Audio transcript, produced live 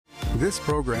This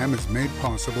program is made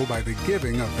possible by the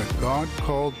giving of the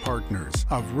God-called partners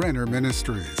of Renner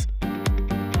Ministries.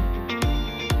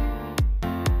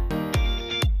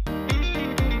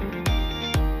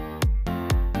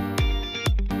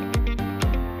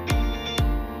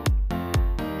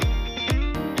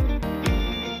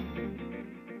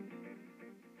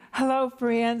 Hello,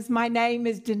 friends. My name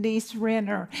is Denise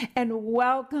Renner, and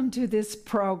welcome to this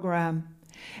program.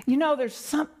 You know, there's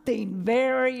something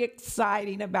very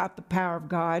exciting about the power of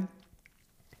God.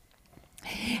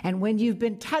 And when you've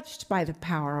been touched by the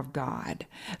power of God,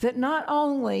 that not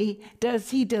only does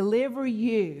He deliver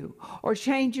you or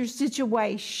change your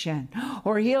situation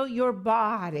or heal your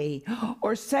body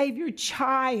or save your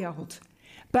child,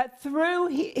 but through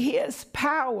His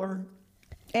power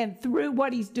and through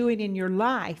what He's doing in your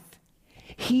life,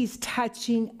 He's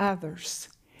touching others.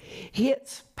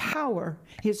 His power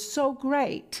is so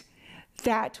great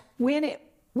that when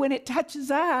it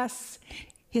touches us,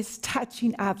 it's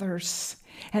touching others.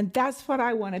 And that's what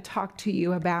I want to talk to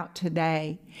you about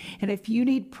today. And if you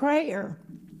need prayer,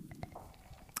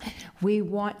 we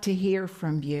want to hear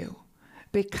from you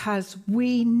because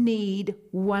we need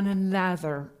one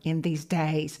another in these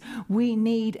days. We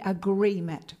need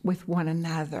agreement with one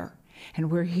another.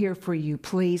 And we're here for you.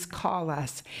 Please call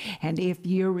us. And if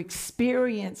you're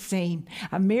experiencing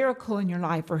a miracle in your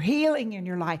life or healing in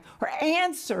your life or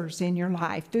answers in your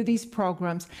life through these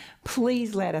programs,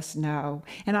 please let us know.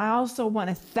 And I also want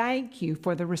to thank you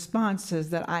for the responses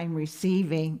that I'm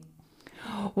receiving.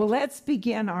 Well, let's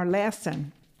begin our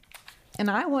lesson.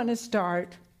 And I want to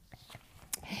start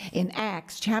in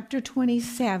Acts chapter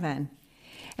 27.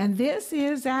 And this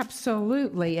is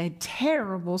absolutely a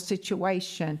terrible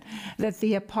situation that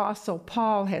the Apostle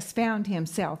Paul has found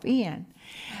himself in.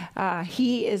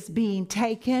 He is being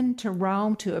taken to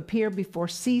Rome to appear before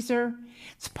Caesar.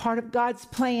 It's part of God's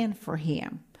plan for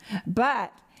him.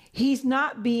 But he's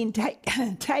not being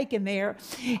taken there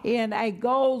in a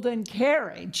golden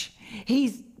carriage.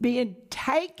 He's being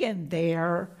taken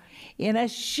there in a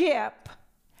ship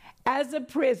as a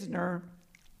prisoner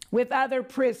with other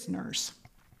prisoners.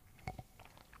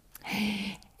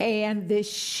 And the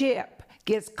ship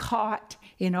gets caught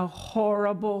in a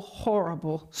horrible,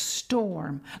 horrible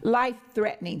storm,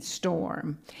 life-threatening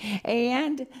storm.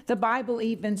 And the Bible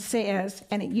even says,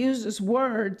 and it uses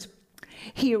words,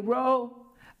 Hieroledon,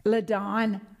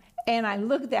 and I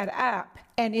looked that up,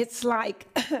 and it's like,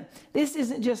 this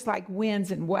isn't just like winds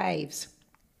and waves.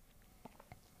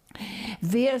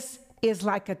 This is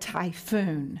like a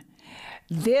typhoon.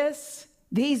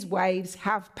 These waves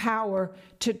have power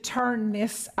to turn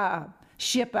this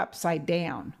ship upside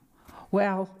down.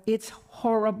 Well, it's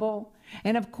horrible.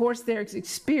 And of course, there's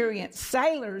experienced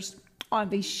sailors on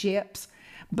these ships,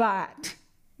 but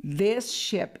this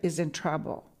ship is in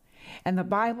trouble. And the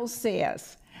Bible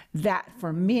says that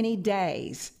for many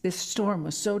days, this storm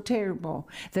was so terrible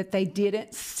that they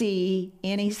didn't see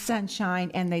any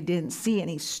sunshine and they didn't see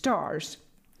any stars.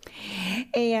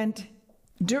 And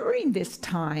during this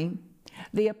time,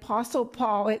 the Apostle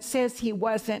Paul, it says he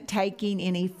wasn't taking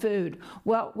any food.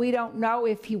 Well, we don't know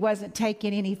if he wasn't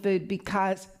taking any food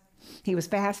because he was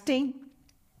fasting,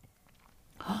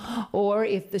 or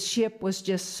if the ship was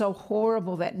just so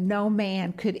horrible that no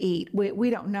man could eat.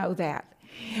 We don't know that.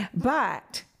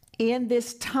 But in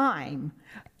this time,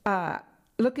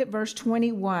 look at verse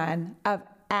 21 of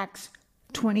Acts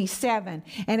 27,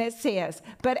 and it says,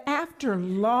 but after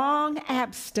long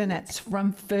abstinence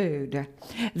from food,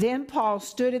 then Paul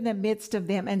stood in the midst of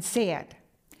them and said,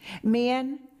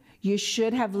 men, you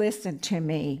should have listened to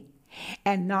me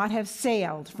and not have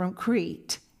sailed from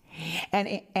Crete,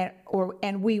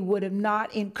 and we would have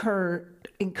not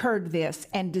incurred this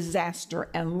and disaster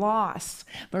and loss.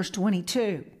 Verse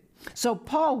 22. So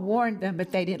Paul warned them,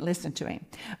 but they didn't listen to him.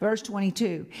 Verse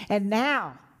 22. And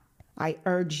now I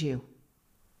urge you,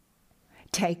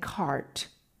 take heart,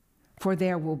 for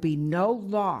there will be no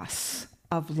loss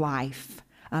of life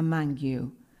among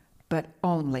you, but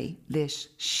only this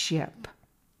ship.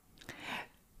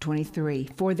 23,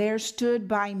 for there stood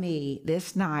by me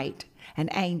this night an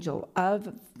angel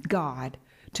of God,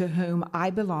 to whom I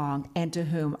belong and to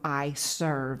whom I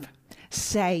serve,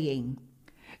 saying,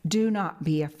 do not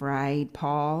be afraid,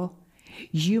 Paul.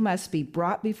 You must be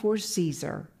brought before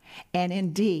Caesar, and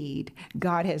indeed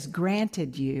God has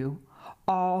granted you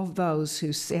all those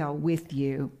who sail with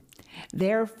you.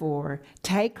 Therefore,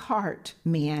 take heart,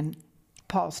 men.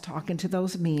 Paul's talking to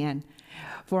those men.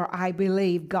 For I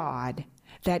believe God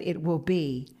that it will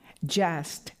be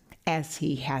just as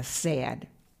he has said.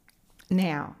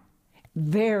 Now,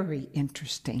 very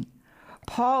interesting.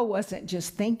 Paul wasn't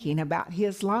just thinking about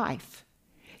his life.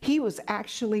 He was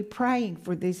actually praying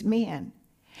for these men.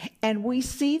 And we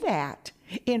see that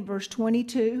in verse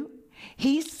 22.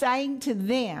 He's saying to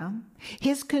them,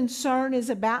 his concern is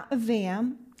about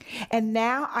them. And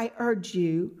now I urge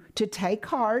you to take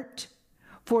heart,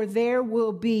 for there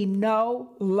will be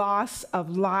no loss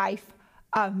of life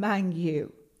among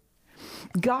you.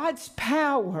 God's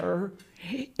power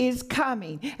is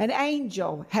coming. An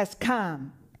angel has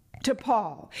come to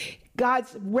Paul.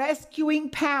 God's rescuing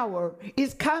power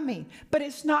is coming, but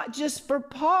it's not just for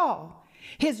Paul.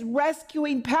 His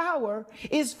rescuing power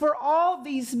is for all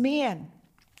these men.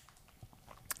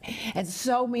 And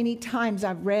so many times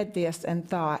I've read this and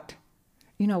thought,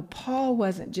 you know, Paul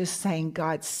wasn't just saying,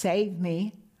 God, save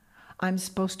me. I'm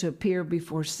supposed to appear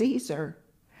before Caesar.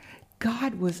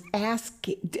 Paul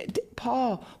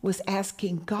was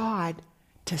asking God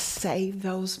to save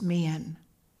those men.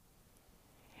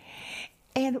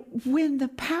 And when the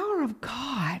power of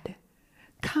God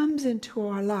comes into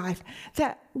our life,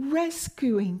 that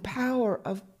rescuing power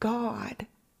of God,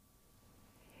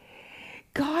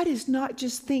 God is not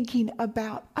just thinking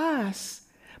about us,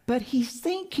 but he's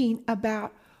thinking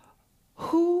about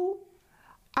who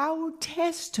our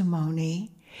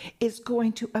testimony is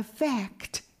going to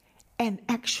affect and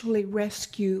actually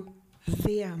rescue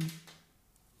them.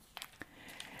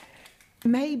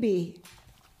 Maybe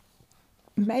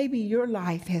your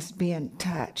life has been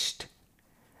touched.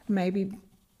 Maybe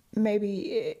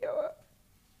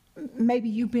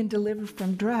you've been delivered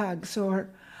from drugs, or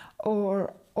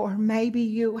maybe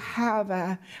you have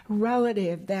a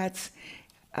relative that's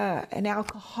an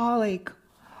alcoholic,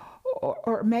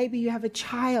 or maybe you have a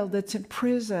child that's in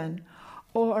prison,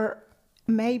 or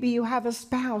maybe you have a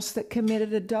spouse that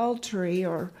committed adultery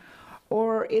or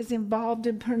is involved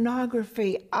in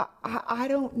pornography. I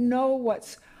don't know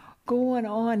what's going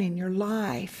on in your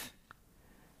life,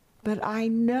 but I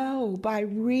know by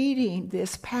reading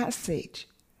this passage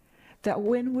that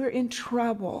when we're in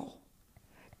trouble,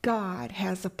 God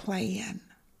has a plan.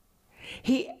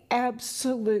 He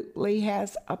absolutely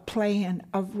has a plan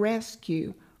of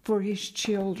rescue for his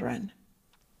children.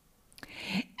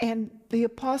 And the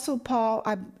Apostle Paul,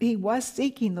 he was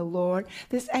seeking the Lord.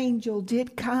 This angel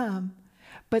did come.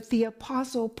 But the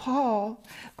Apostle Paul,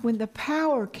 when the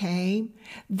power came,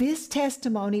 this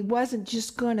testimony wasn't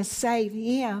just going to save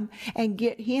him and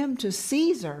get him to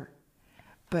Caesar,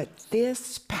 but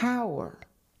this power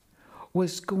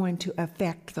was going to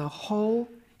affect the whole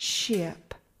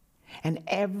ship, and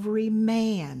every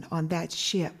man on that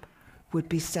ship would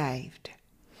be saved.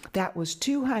 That was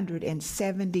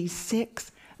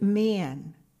 276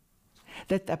 men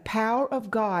that the power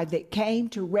of God that came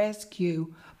to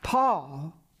rescue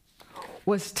Paul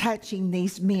was touching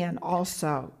these men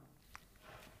also.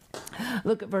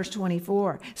 Look at verse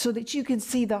 24, so that you can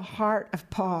see the heart of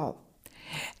Paul.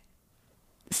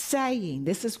 Saying,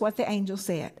 this is what the angel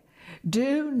said,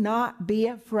 do not be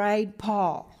afraid,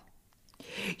 Paul.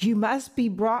 You must be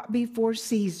brought before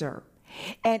Caesar.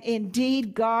 And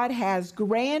indeed, God has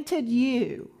granted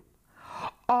you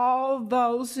all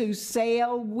those who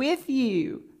sail with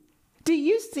you. Do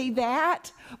you see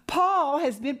that? Paul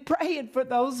has been praying for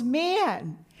those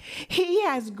men. He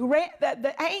has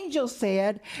the angel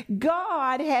said,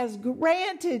 God has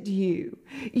granted you.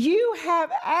 You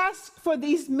have asked for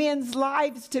these men's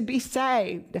lives to be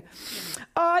saved.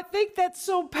 I think that's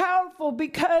so powerful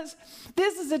because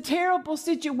this is a terrible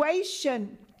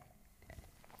situation.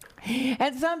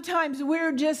 And sometimes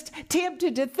we're just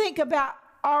tempted to think about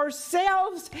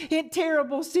ourselves in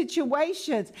terrible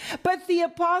situations. But the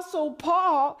Apostle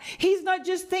Paul, he's not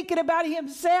just thinking about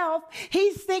himself,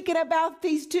 he's thinking about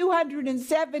these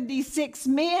 276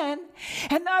 men.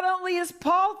 And not only is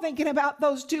Paul thinking about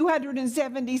those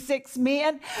 276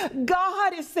 men,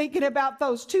 God is thinking about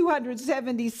those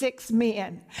 276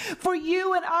 men. For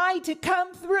you and I to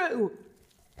come through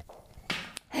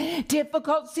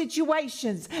difficult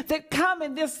situations that come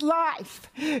in this life,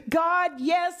 God,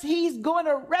 yes, he's going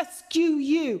to rescue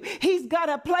you. He's got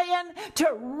a plan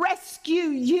to rescue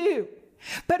you.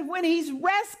 But when he's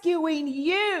rescuing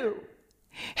you,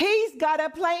 he's got a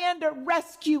plan to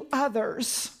rescue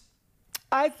others.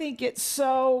 I think it's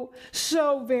so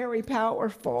very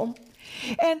powerful.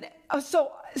 And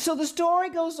so the story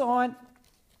goes on,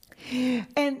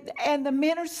 and the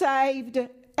men are saved.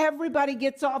 Everybody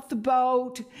gets off the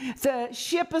boat. The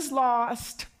ship is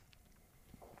lost.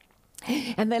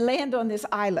 And they land on this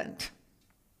island.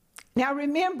 Now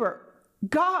remember,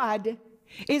 God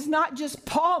is not just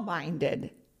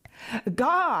Paul-minded.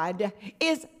 God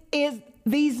is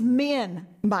these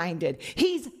men-minded.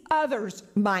 He's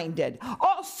others-minded.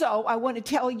 Also, I want to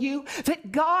tell you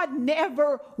that God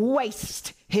never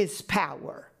wastes his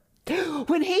power.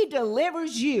 When he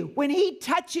delivers you, when he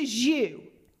touches you,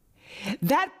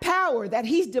 that power that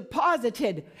he's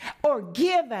deposited or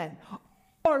given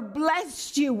or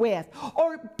blessed you with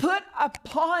or put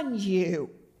upon you,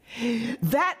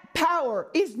 that power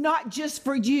is not just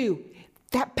for you.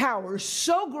 That power is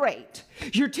so great,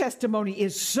 your testimony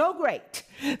is so great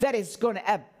that it's going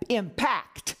to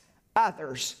impact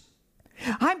others.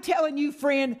 I'm telling you,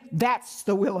 friend, that's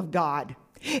the will of God.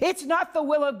 It's not the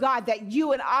will of God that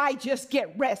you and I just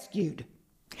get rescued.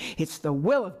 It's the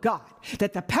will of God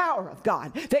that the power of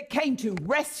God that came to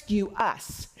rescue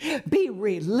us be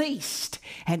released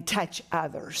and touch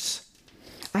others.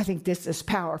 I think this is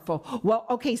powerful. Well,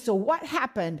 okay, so what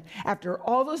happened after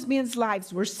all those men's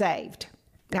lives were saved?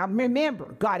 Now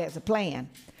remember, God has a plan.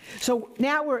 So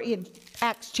now we're in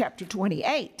Acts chapter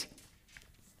 28.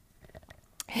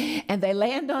 And they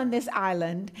land on this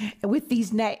island with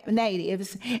these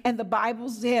natives, and the Bible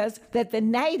says that the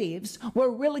natives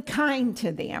were really kind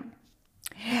to them.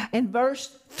 In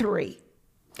verse 3,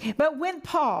 but when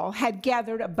Paul had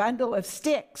gathered a bundle of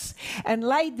sticks and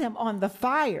laid them on the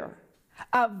fire,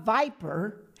 a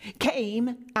viper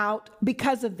came out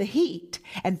because of the heat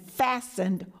and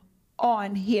fastened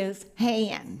on his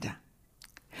hand.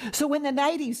 So when the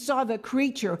natives saw the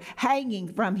creature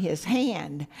hanging from his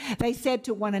hand, they said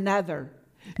to one another,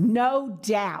 no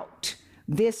doubt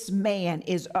this man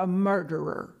is a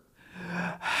murderer,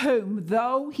 whom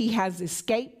though he has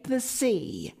escaped the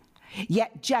sea,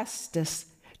 yet justice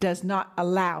does not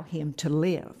allow him to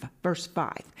live. Verse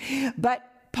 5. But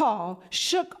Paul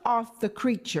shook off the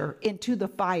creature into the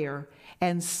fire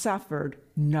and suffered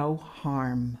no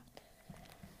harm.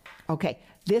 Okay.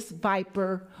 This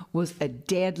viper was a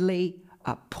deadly,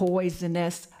 a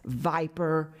poisonous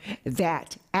viper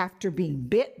that after being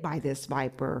bit by this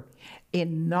viper,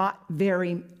 in not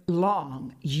very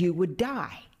long, you would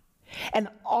die. And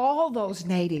all those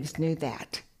natives knew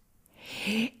that.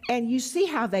 And you see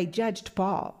how they judged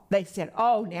Paul. They said,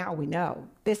 oh, now we know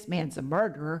this man's a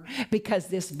murderer because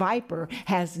this viper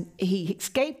he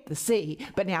escaped the sea,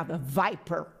 but now the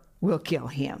viper will kill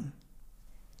him.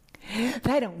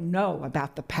 They don't know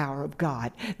about the power of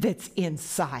God that's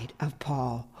inside of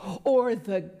Paul or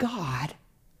the God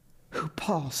who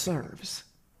Paul serves.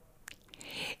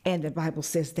 And the Bible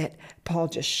says that Paul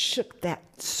just shook that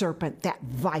serpent, that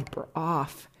viper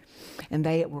off, and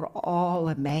they were all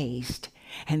amazed,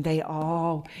 and they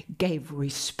all gave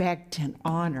respect and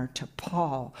honor to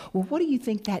Paul. Well, what do you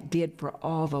think that did for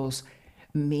all those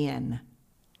men?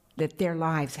 That their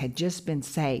lives had just been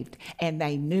saved, and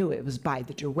they knew it was by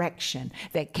the direction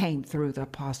that came through the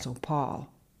Apostle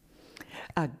Paul.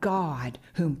 A God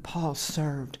whom Paul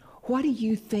served. What do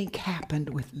you think happened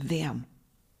with them?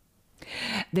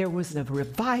 There was a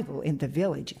revival in the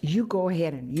village. You go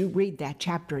ahead and you read that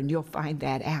chapter and you'll find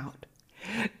that out.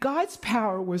 God's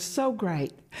power was so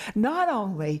great. Not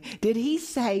only did he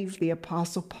save the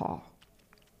Apostle Paul,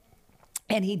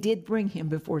 and he did bring him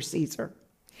before Caesar,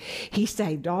 he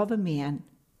saved all the men,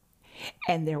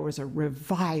 and there was a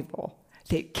revival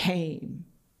that came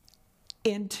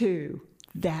into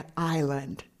that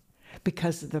island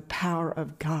because of the power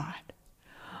of God.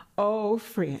 Oh,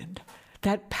 friend,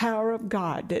 that power of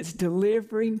God, that's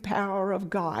delivering power of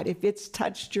God, if it's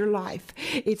touched your life,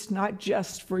 it's not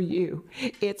just for you,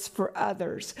 it's for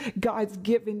others. God's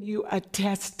given you a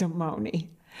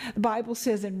testimony. The Bible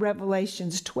says in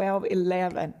Revelations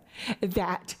 12:11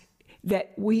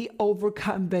 that we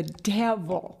overcome the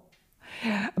devil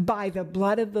by the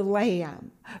blood of the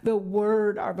Lamb, the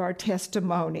word of our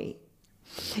testimony.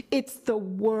 It's the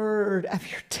word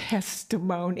of your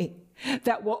testimony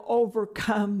that will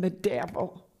overcome the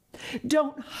devil.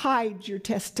 Don't hide your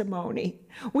testimony.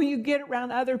 When you get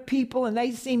around other people and they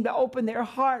seem to open their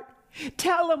heart,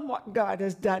 tell them what God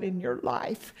has done in your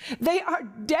life. They are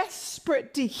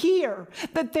desperate to hear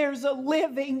that there's a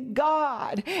living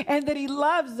God and that he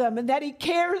loves them and that he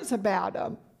cares about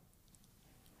them.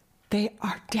 They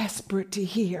are desperate to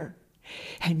hear.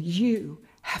 And you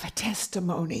have a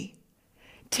testimony.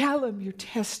 Tell them your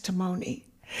testimony.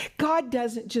 God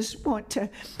doesn't just want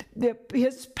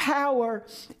his power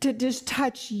to just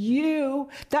touch you.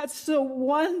 That's so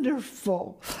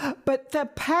wonderful. But the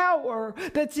power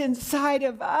that's inside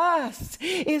of us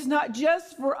is not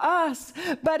just for us,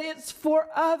 but it's for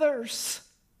others.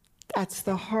 That's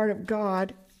the heart of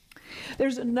God.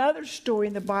 There's another story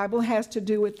in the Bible that has to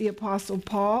do with the Apostle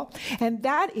Paul, and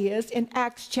that is in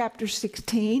Acts chapter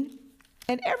 16.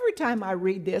 And every time I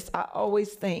read this, I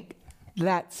always think,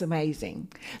 that's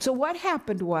amazing. So what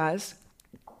happened was,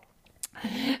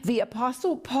 the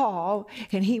Apostle Paul,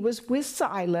 and he was with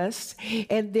Silas,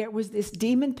 and there was this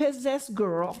demon-possessed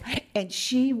girl, and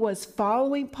she was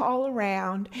following Paul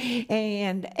around,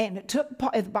 and it took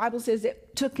Paul, the Bible says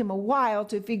it took him a while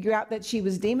to figure out that she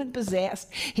was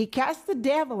demon-possessed. He cast the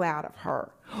devil out of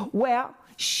her. Well,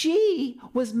 she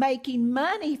was making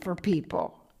money for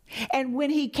people. And when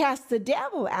he cast the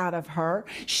devil out of her,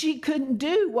 she couldn't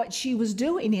do what she was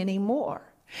doing anymore.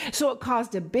 So it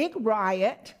caused a big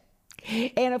riot.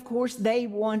 And of course, they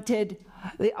wanted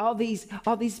all these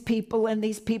people, and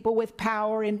these people with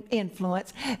power and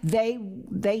influence.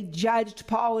 They judged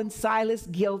Paul and Silas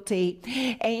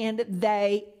guilty, and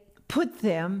they put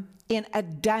them in a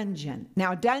dungeon.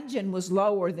 Now, a dungeon was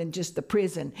lower than just the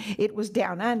prison. It was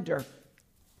down under.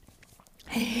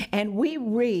 And we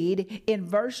read in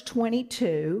verse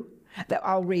 22, that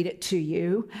I'll read it to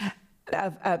you,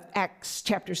 of Acts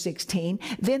chapter 16.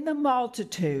 Then the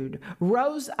multitude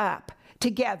rose up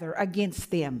together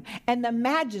against them, and the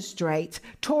magistrates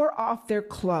tore off their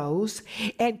clothes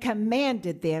and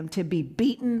commanded them to be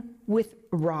beaten with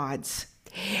rods.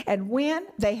 And when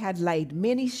they had laid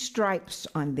many stripes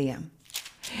on them,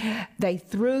 they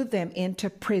threw them into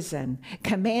prison,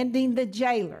 commanding the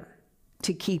jailer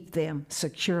to keep them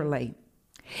securely.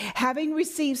 Having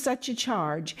received such a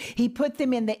charge, he put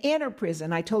them in the inner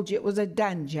prison, I told you it was a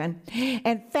dungeon,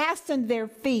 and fastened their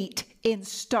feet in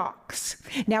stocks.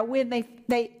 Now, when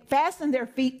they fastened their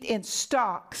feet in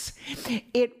stocks,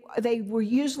 they were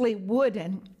usually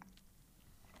wooden,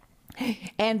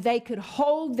 and they could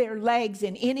hold their legs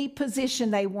in any position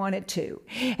they wanted to.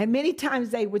 And many times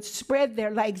they would spread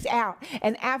their legs out,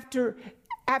 and after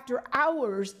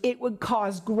hours, it would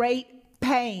cause great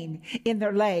pain in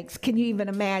their legs. Can you even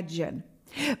imagine?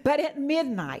 But at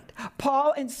midnight,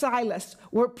 Paul and Silas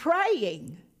were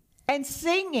praying and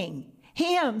singing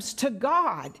hymns to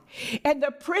God, and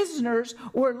the prisoners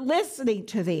were listening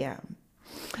to them.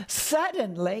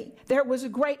 Suddenly, there was a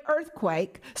great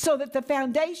earthquake, so that the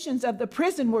foundations of the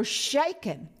prison were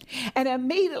shaken, and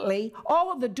immediately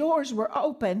all of the doors were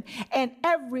open, and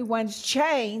everyone's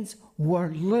chains were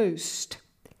loosed.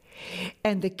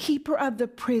 And the keeper of the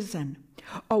prison,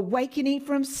 awakening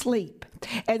from sleep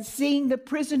and seeing the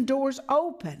prison doors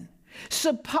open,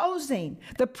 supposing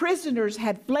the prisoners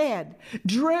had fled,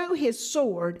 drew his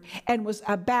sword and was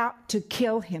about to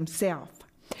kill himself.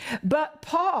 But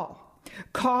Paul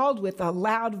called with a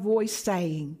loud voice,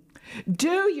 saying,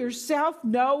 "Do yourself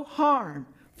no harm,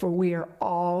 for we are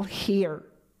all here."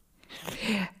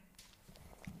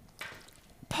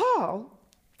 Paul,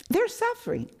 they're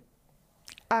suffering.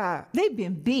 They've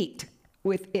been beat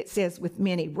with, it says, with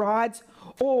many rods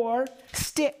or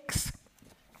sticks.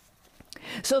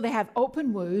 So they have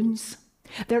open wounds.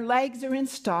 Their legs are in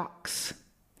stocks.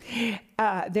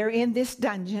 They're in this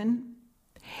dungeon.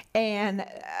 And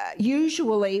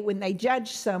usually when they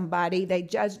judge somebody, they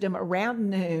judged them around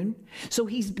noon. So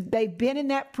they've been in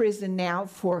that prison now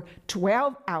for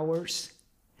 12 hours.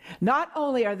 Not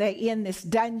only are they in this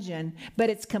dungeon,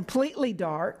 but it's completely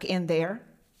dark in there.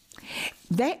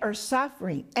 They are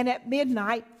suffering, and at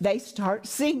midnight they start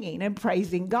singing and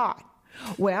praising God.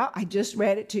 Well, I just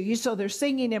read it to you. So they're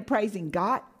singing and praising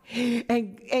God,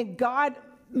 and God,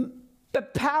 the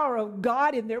power of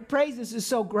God in their praises is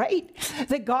so great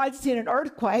that God sent an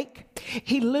earthquake.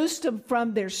 He loosed them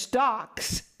from their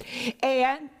stocks,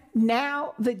 and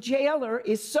now the jailer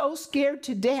is so scared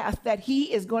to death that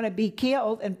he is going to be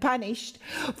killed and punished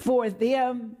for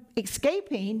them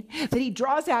escaping, that he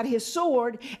draws out his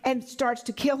sword and starts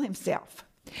to kill himself.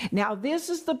 Now, this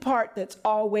is the part that's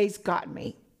always got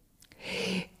me.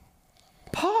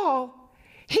 Paul,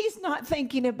 he's not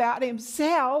thinking about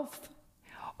himself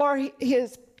or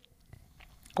his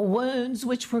wounds,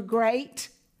 which were great,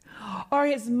 or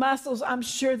his muscles. I'm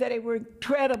sure that they were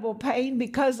incredible pain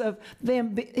because of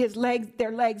them,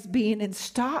 their legs being in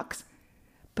stocks.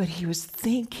 But he was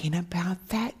thinking about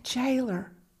that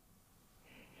jailer.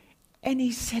 And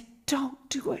he said, "Don't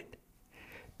do it.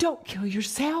 Don't kill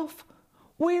yourself.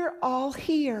 We're all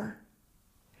here."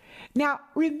 Now,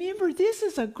 remember, this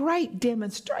is a great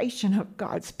demonstration of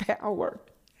God's power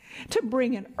to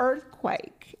bring an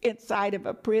earthquake inside of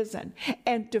a prison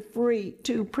and to free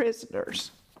 2 prisoners.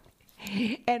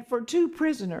 And for 2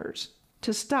 prisoners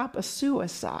to stop a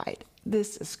suicide,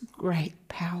 this is great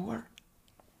power.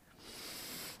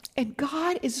 And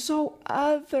God is so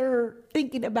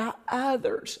thinking about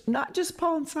others, not just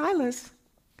Paul and Silas.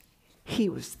 He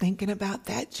was thinking about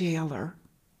that jailer.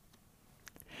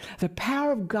 The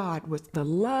power of God was the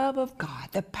love of God.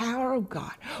 The power of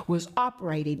God was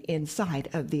operating inside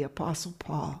of the Apostle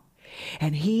Paul.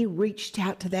 And he reached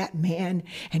out to that man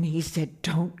and he said,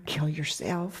 "Don't kill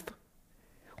yourself.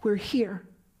 We're here.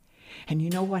 And you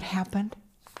know what happened?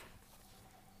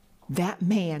 That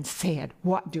man said,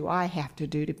 what do I have to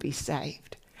do to be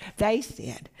saved? They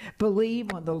said,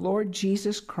 believe on the Lord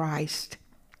Jesus Christ,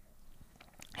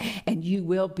 and you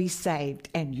will be saved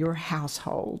and your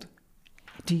household.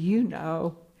 Do you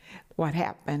know what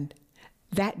happened?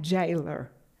 That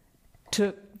jailer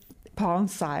took Paul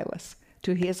and Silas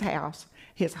to his house.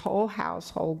 His whole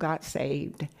household got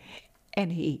saved,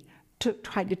 and he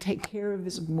tried to take care of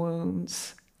his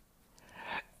wounds.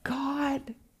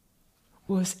 God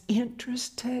was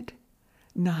interested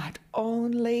not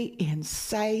only in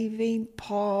saving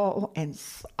Paul and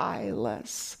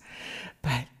Silas,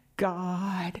 but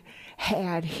God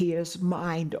had his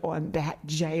mind on that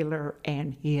jailer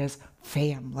and his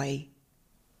family.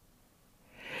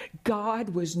 God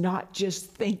was not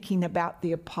just thinking about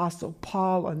the Apostle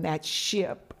Paul on that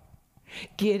ship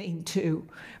getting to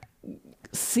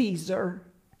Caesar.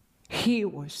 He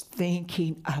was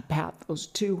thinking about those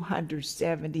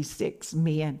 276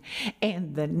 men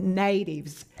and the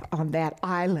natives on that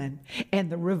island and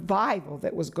the revival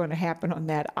that was going to happen on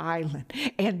that island.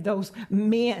 And those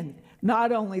men,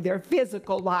 not only their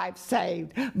physical lives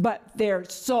saved, but their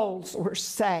souls were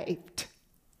saved.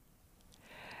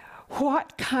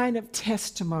 What kind of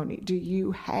testimony do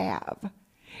you have?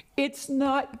 It's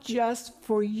not just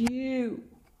for you.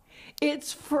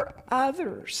 It's for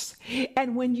others.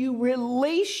 And when you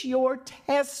release your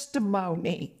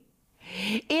testimony,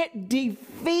 it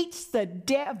defeats the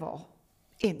devil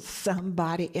in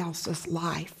somebody else's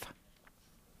life.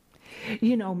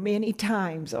 You know, many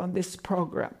times on this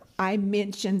program, I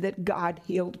mentioned that God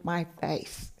healed my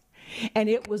face. And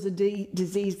it was a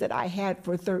disease that I had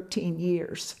for 13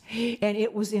 years. And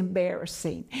it was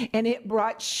embarrassing. And it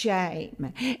brought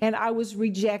shame. And I was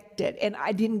rejected. And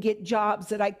I didn't get jobs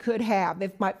that I could have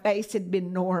if my face had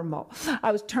been normal.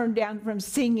 I was turned down from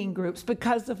singing groups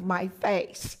because of my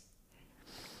face.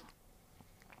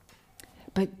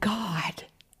 But God,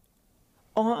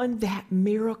 on that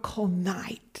miracle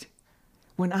night,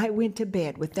 when I went to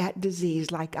bed with that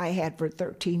disease like I had for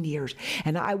 13 years,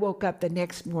 and I woke up the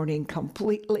next morning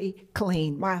completely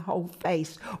clean. My whole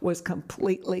face was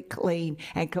completely clean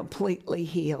and completely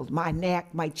healed. My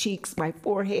neck, my cheeks, my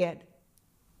forehead.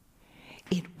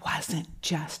 It wasn't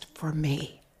just for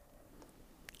me.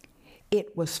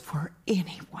 It was for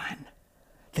anyone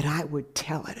that I would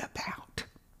tell it about.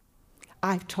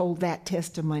 I've told that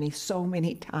testimony so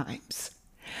many times.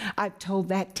 I've told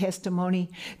that testimony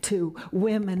to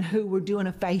women who were doing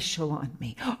a facial on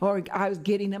me, or I was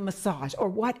getting a massage, or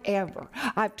whatever.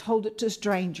 I've told it to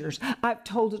strangers. I've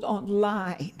told it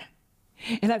online.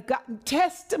 And I've gotten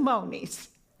testimonies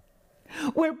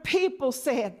where people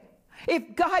said,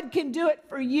 if God can do it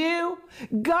for you,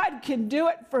 God can do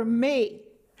it for me.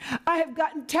 I have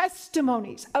gotten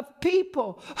testimonies of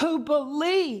people who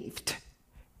believed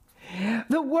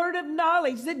the word of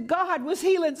knowledge that God was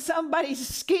healing somebody's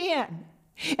skin.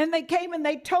 And they came and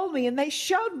they told me and they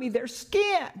showed me their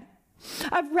skin.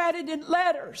 I've read it in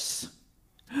letters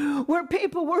where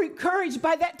people were encouraged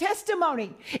by that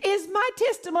testimony. Is my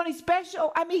testimony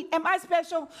special? I mean, am I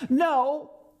special?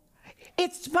 No.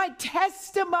 It's my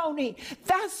testimony.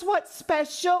 That's what's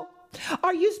special.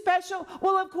 Are you special?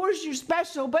 Well, of course you're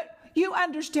special, but you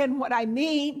understand what I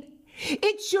mean.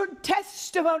 It's your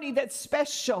testimony that's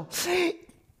special.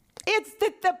 It's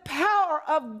that the power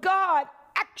of God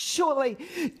actually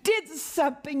did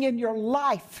something in your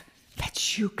life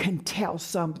that you can tell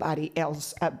somebody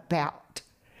else about.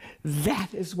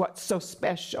 That is what's so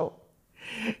special.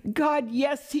 God,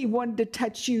 yes, He wanted to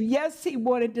touch you. Yes, He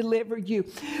wanted to deliver you.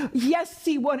 Yes,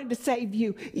 He wanted to save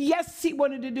you. Yes, He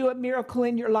wanted to do a miracle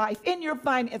in your life, in your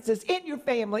finances, in your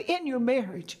family, in your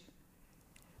marriage.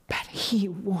 But He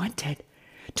wanted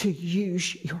to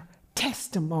use your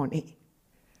testimony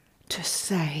to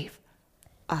save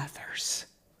others.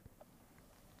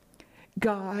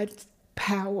 God's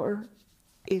power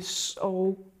is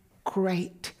so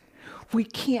great. We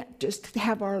can't just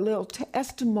have our little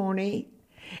testimony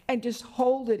and just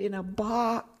hold it in a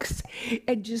box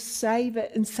and just save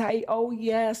it and say, oh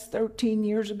yes, 13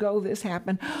 years ago this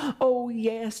happened. Oh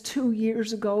yes, 2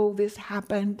 years ago this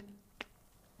happened.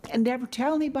 And never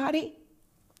tell anybody.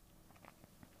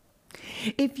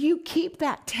 If you keep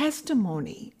that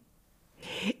testimony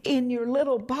in your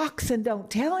little box and don't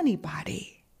tell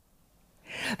anybody,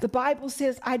 the Bible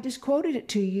says, I just quoted it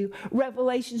to you,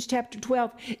 Revelations chapter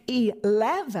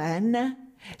 12:11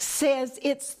 says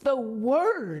it's the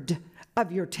word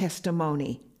of your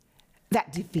testimony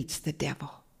that defeats the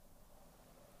devil.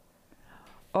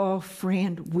 Oh,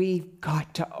 friend, we've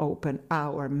got to open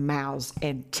our mouths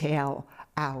and tell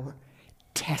our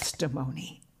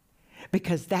testimony.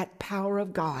 because that power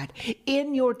of God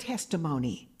in your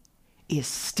testimony is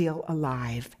still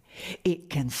alive. It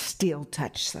can still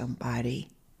touch somebody.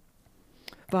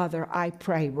 Father, I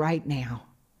pray right now.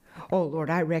 Oh, Lord,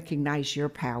 I recognize your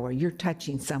power. You're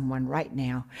touching someone right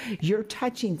now.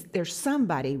 There's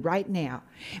somebody right now,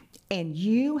 and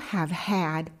you have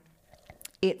had,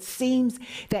 it seems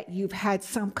that you've had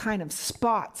some kind of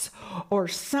spots or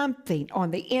something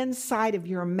on the inside of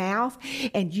your mouth,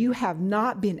 and you have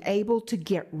not been able to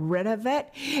get rid of it.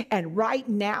 And right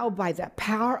now, by the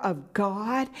power of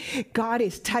God, God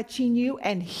is touching you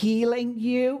and healing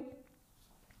you.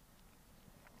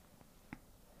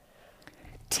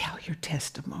 Tell your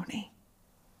testimony.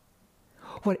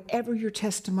 Whatever your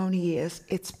testimony is,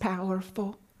 it's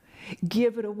powerful.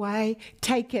 Give it away.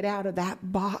 Take it out of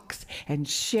that box and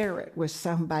share it with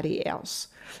somebody else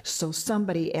so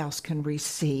somebody else can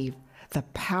receive the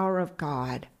power of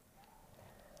God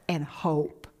and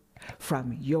hope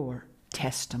from your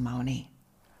testimony.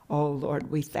 Oh, Lord,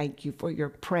 we thank you for your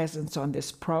presence on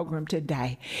this program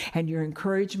today and your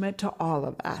encouragement to all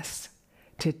of us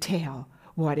to tell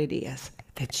what it is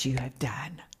that you have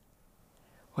done.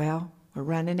 Well, we're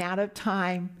running out of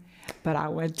time, but I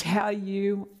want to tell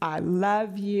you I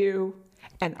love you,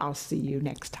 and I'll see you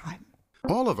next time.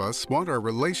 All of us want our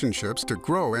relationships to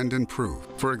grow and improve.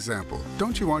 For example,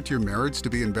 don't you want your marriage to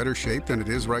be in better shape than it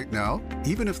is right now?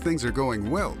 Even if things are going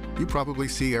well, you probably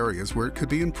see areas where it could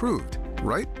be improved.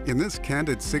 Right? In this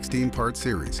candid 16-part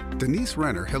series, Denise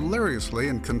Renner hilariously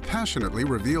and compassionately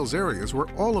reveals areas where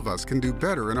all of us can do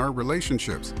better in our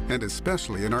relationships, and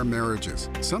especially in our marriages.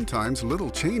 Sometimes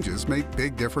little changes make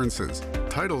big differences.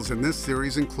 Titles in this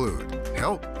series include,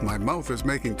 Help, My Mouth is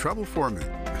Making Trouble for Me.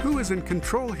 Who is in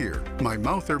control here, my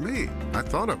mouth or me? I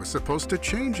thought I was supposed to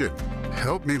change it.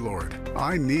 Help me, Lord.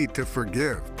 I need to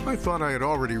forgive. I thought I had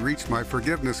already reached my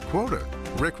forgiveness quota.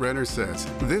 Rick Renner says,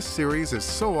 this series is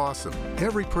so awesome.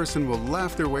 Every person will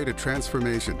laugh their way to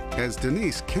transformation as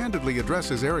Denise candidly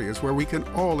addresses areas where we can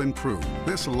all improve.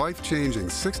 This life-changing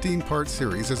 16-part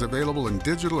series is available in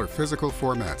digital or physical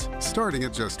formats, starting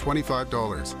at just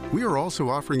 $25. We are also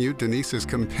offering you Denise's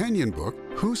companion book,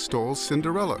 Who Stole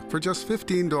Cinderella, for just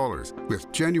 $15, with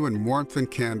genuine warmth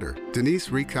and candor. Denise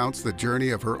recounts the journey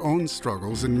of her own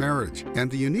struggles in marriage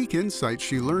and the unique insights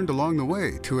she learned along the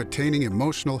way to attaining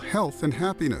emotional health and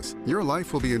happiness. Your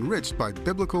life will be enriched by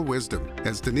biblical wisdom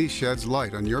as Denise sheds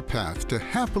light on your path to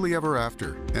happily ever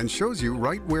after and shows you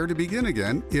right where to begin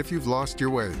again if you've lost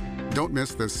your way. Don't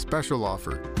miss this special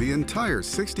offer, the entire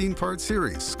 16-part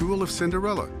series, School of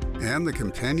Cinderella, and the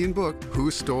companion book,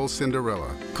 Who Stole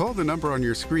Cinderella. Call the number on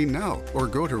your screen now or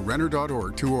go to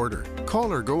Renner.org to order.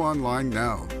 Call or go online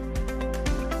now.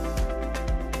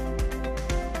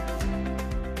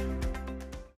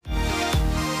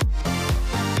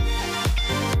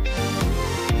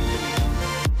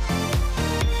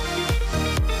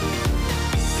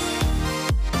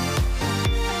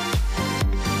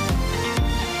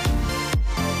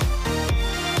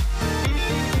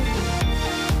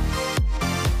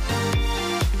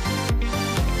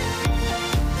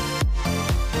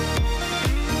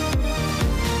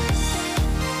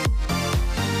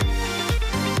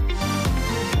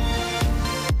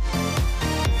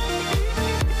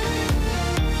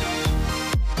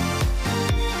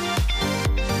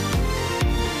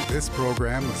 This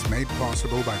program was made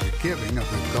possible by the giving of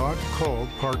the God-called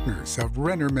partners of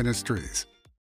Renner Ministries.